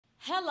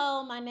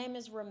Hello, my name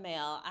is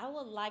Ramelle. I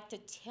would like to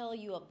tell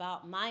you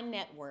about my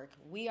network,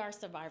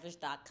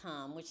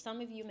 wearesurvivors.com, which some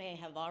of you may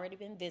have already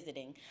been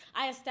visiting.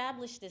 I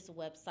established this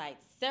website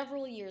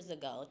several years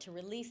ago to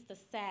release the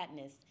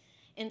sadness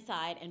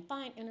inside and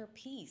find inner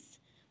peace.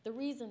 The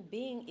reason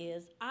being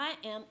is I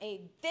am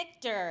a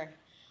victor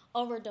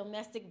over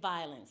domestic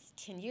violence.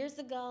 10 years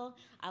ago,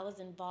 I was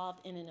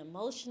involved in an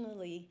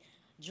emotionally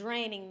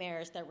draining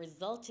marriage that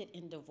resulted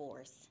in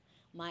divorce.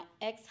 My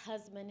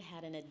ex-husband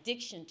had an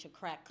addiction to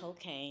crack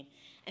cocaine,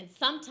 and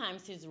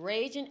sometimes his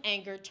rage and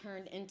anger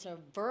turned into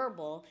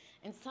verbal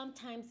and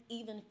sometimes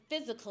even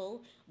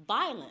physical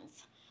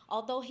violence.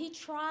 Although we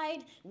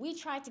tried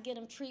to get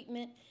him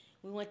treatment.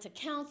 We went to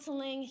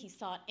counseling, he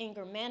sought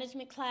anger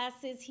management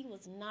classes. He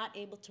was not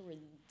able to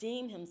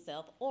redeem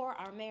himself or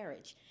our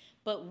marriage.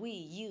 But we,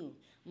 you,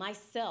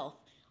 myself,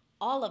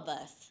 all of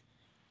us,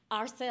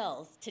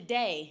 ourselves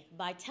today,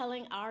 by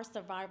telling our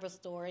survivor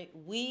story,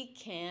 we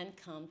can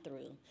come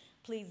through.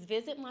 Please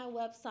visit my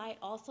website.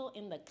 Also,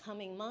 in the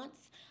coming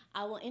months,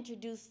 I will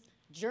introduce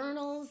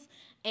journals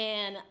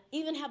and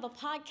even have a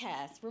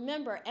podcast.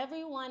 Remember,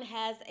 everyone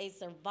has a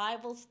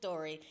survival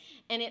story,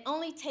 and it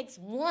only takes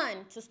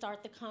one to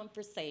start the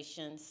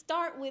conversation.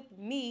 Start with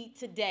me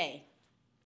today.